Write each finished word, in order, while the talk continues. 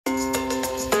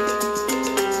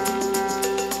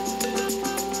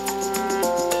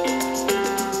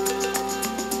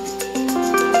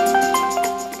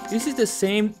the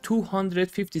same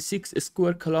 256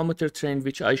 square kilometer train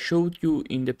which I showed you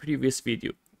in the previous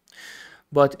video,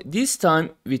 but this time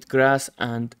with grass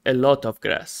and a lot of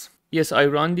grass. Yes, I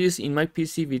run this in my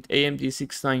PC with AMD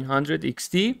 6900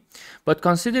 XT, but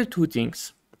consider two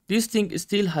things. This thing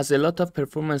still has a lot of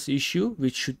performance issue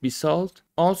which should be solved.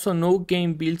 Also, no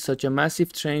game built such a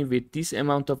massive train with this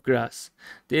amount of grass.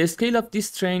 The scale of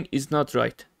this train is not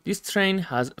right. This train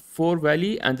has 4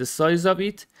 valleys and the size of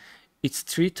it's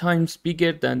 3 times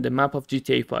bigger than the map of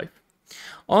GTA 5.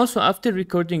 Also, after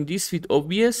recording this with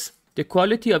OBS, the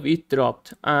quality of it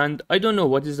dropped, and I don't know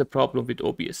what is the problem with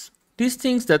OBS. These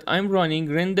things that I'm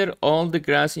running render all the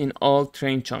grass in all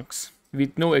train chunks,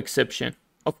 with no exception.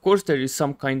 Of course, there is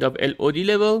some kind of LOD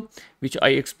level, which I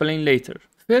explain later.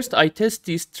 First, I test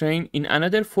this train in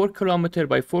another 4 km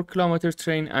by 4 km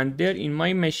train, and there in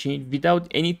my machine, without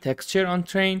any texture on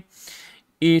train,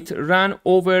 it ran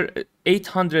over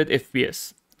 800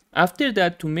 FPS. After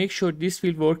that, to make sure this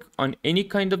will work on any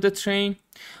kind of the train,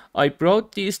 I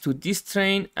brought this to this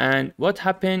train, and what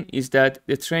happened is that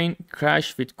the train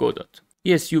crashed with Godot.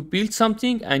 Yes, you build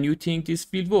something and you think this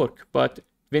will work, but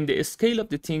when the scale of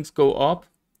the things go up,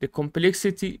 the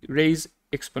complexity raises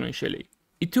exponentially.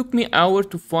 It took me an hour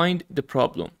to find the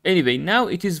problem. Anyway, now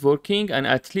it is working and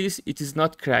at least it is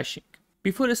not crashing.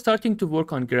 Before starting to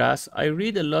work on grass, I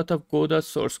read a lot of Godot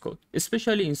source code,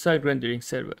 especially inside rendering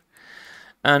server.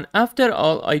 And after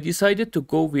all, I decided to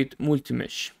go with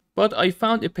Multimesh. But I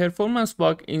found a performance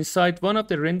bug inside one of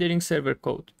the rendering server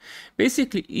code.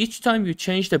 Basically, each time you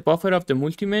change the buffer of the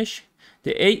Multimesh,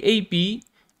 the AAB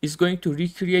is going to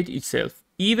recreate itself,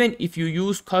 even if you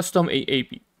use custom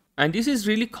AAB. And this is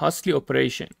really costly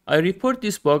operation. I report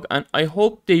this bug and I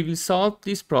hope they will solve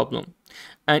this problem.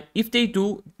 And if they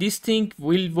do, this thing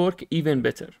will work even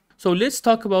better. So let's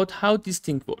talk about how this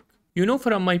thing works. You know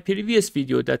from my previous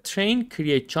video that train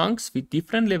create chunks with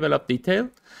different level of detail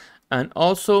and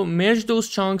also merge those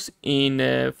chunks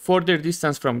in further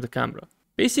distance from the camera.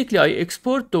 Basically, I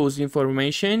export those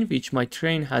information which my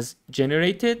train has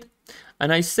generated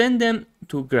and I send them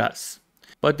to grass.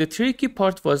 But the tricky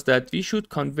part was that we should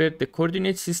convert the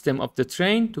coordinate system of the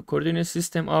train to coordinate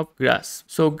system of grass.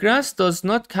 So grass does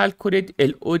not calculate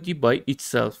LOD by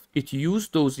itself. It uses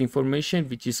those information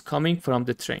which is coming from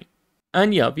the train.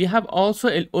 And yeah, we have also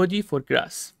LOD for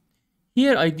grass.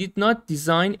 Here I did not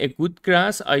design a good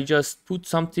grass, I just put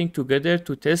something together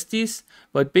to test this,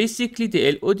 but basically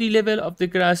the LOD level of the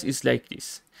grass is like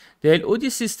this. The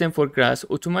LOD system for grass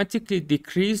automatically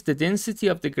decreases the density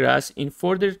of the grass in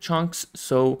further chunks,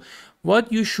 so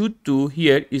what you should do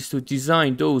here is to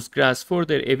design those grass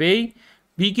further away,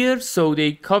 bigger, so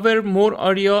they cover more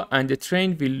area and the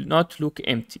train will not look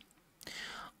empty.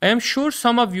 I am sure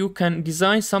some of you can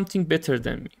design something better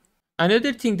than me.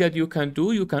 Another thing that you can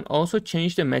do, you can also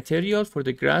change the material for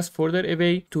the grass further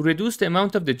away to reduce the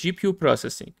amount of the GPU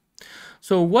processing.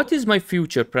 So what is my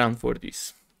future plan for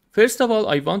this? First of all,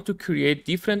 I want to create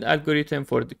different algorithm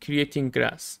for creating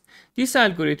grass. This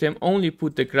algorithm only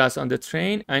put the grass on the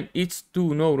train and it's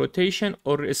do no rotation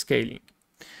or scaling.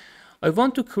 I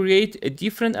want to create a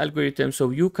different algorithm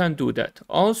so you can do that.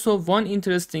 Also, one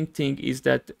interesting thing is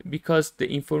that because the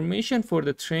information for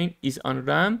the train is on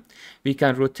RAM, we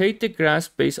can rotate the grass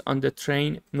based on the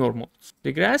train normals.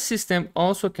 The grass system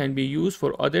also can be used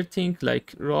for other things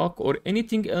like rock or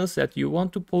anything else that you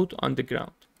want to put on the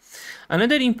ground.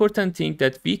 Another important thing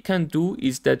that we can do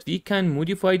is that we can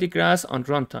modify the grass on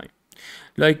runtime.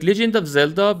 Like Legend of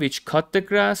Zelda, which cut the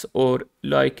grass, or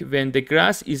like when the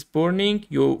grass is burning,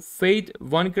 you fade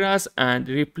one grass and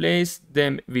replace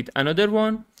them with another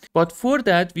one. But for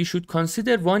that, we should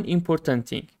consider one important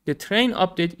thing. The train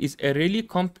update is a really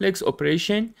complex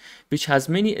operation which has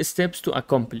many steps to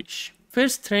accomplish.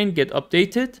 First, train get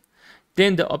updated,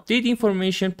 then the update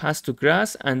information pass to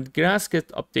grass and grass get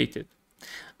updated.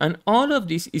 And all of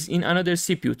this is in another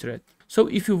CPU thread. So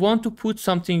if you want to put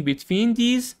something between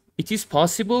these, it is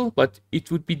possible, but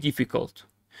it would be difficult.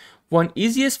 One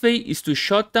easiest way is to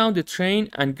shut down the train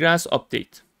and grass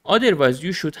update. Otherwise,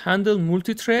 you should handle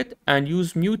multi-thread and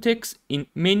use mutex in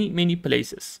many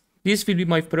places. This will be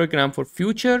my program for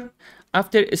future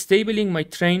after stabling my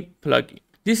train plugin.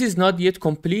 This is not yet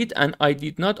complete and I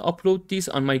did not upload this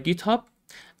on my GitHub.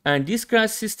 And this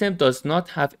grass system does not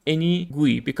have any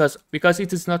GUI because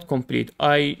it is not complete.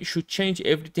 I should change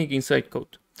everything inside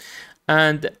code.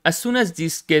 And as soon as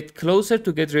this gets closer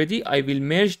to get ready, I will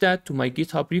merge that to my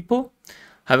GitHub repo.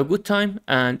 Have a good time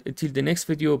and until the next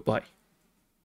video, bye.